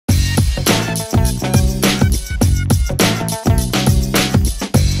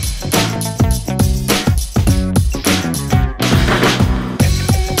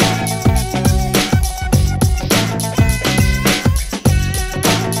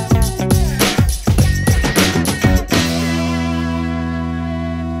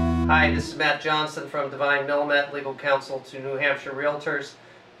Matt Johnson from Divine Millimet, legal counsel to New Hampshire Realtors.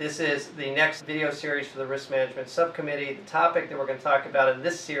 This is the next video series for the Risk Management Subcommittee. The topic that we're going to talk about in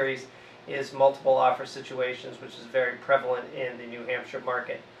this series is multiple offer situations, which is very prevalent in the New Hampshire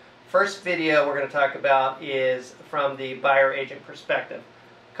market. First video we're going to talk about is from the buyer agent perspective.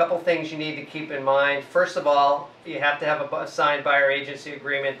 A couple things you need to keep in mind. First of all, you have to have a signed buyer agency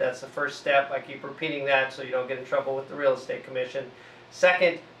agreement. That's the first step. I keep repeating that so you don't get in trouble with the Real Estate Commission.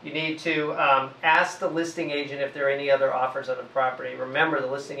 Second, you need to ask the listing agent if there are any other offers on the property. Remember, the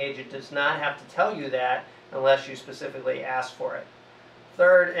listing agent does not have to tell you that unless you specifically ask for it.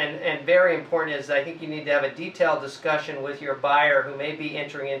 Third, and very important, is I think you need to have a detailed discussion with your buyer who may be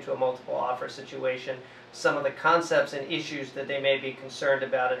entering into a multiple offer situation, some of the concepts and issues that they may be concerned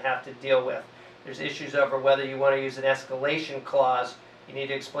about and have to deal with. There's issues over whether you want to use an escalation clause. You need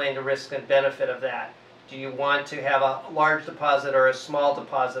to explain the risk and benefit of that. Do you want to have a large deposit or a small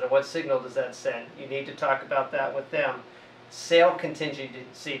deposit, and what signal does that send? You need to talk about that with them. Sale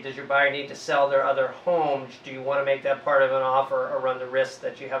contingency. Does your buyer need to sell their other home? Do you want to make that part of an offer or run the risk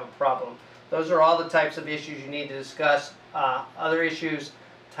that you have a problem? Those are all the types of issues you need to discuss. Other issues,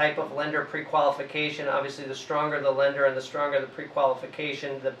 type of lender pre-qualification. Obviously, the stronger the lender and the stronger the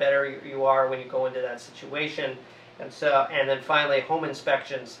pre-qualification, the better you are when you go into that situation. And then finally, home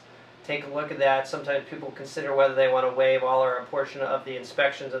inspections. Take a look at that. Sometimes people consider whether they want to waive all or a portion of the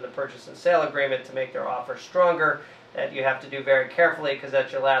inspections in the purchase and sale agreement to make their offer stronger. That you have to do very carefully, because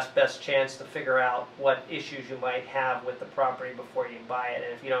that's your last best chance to figure out what issues you might have with the property before you buy it.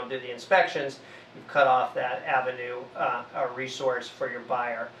 And if you don't do the inspections, you've cut off that avenue or resource for your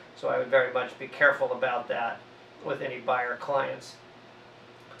buyer. So I would very much be careful about that with any buyer clients.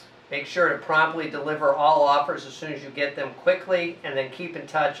 Make sure to promptly deliver all offers as soon as you get them quickly, and then keep in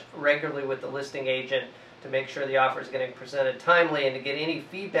touch regularly with the listing agent to make sure the offer is getting presented timely, and to get any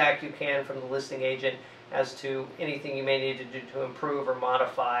feedback you can from the listing agent as to anything you may need to do to improve or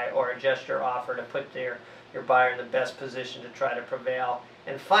modify or adjust your offer to put your buyer in the best position to try to prevail.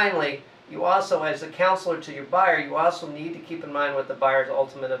 And finally, you also, as a counselor to your buyer, you also need to keep in mind what the buyer's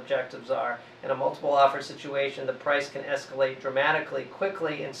ultimate objectives are. In a multiple offer situation, the price can escalate dramatically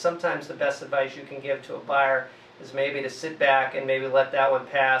quickly, and sometimes the best advice you can give to a buyer is maybe to sit back and maybe let that one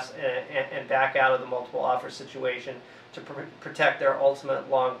pass and back out of the multiple offer situation to protect their ultimate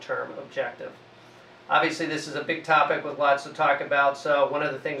long-term objective. Obviously, this is a big topic with lots to talk about, so one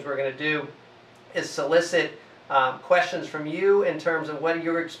of the things we're going to do is solicit questions from you in terms of what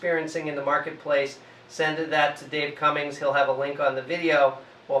you're experiencing in the marketplace. Send that to Dave Cummings. He'll have a link on the video.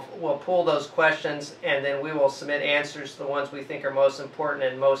 We'll pull those questions, and then we will submit answers to the ones we think are most important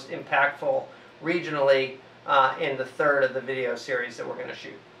and most impactful regionally in the third of the video series that we're going to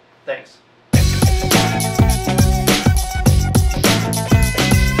shoot. Thanks.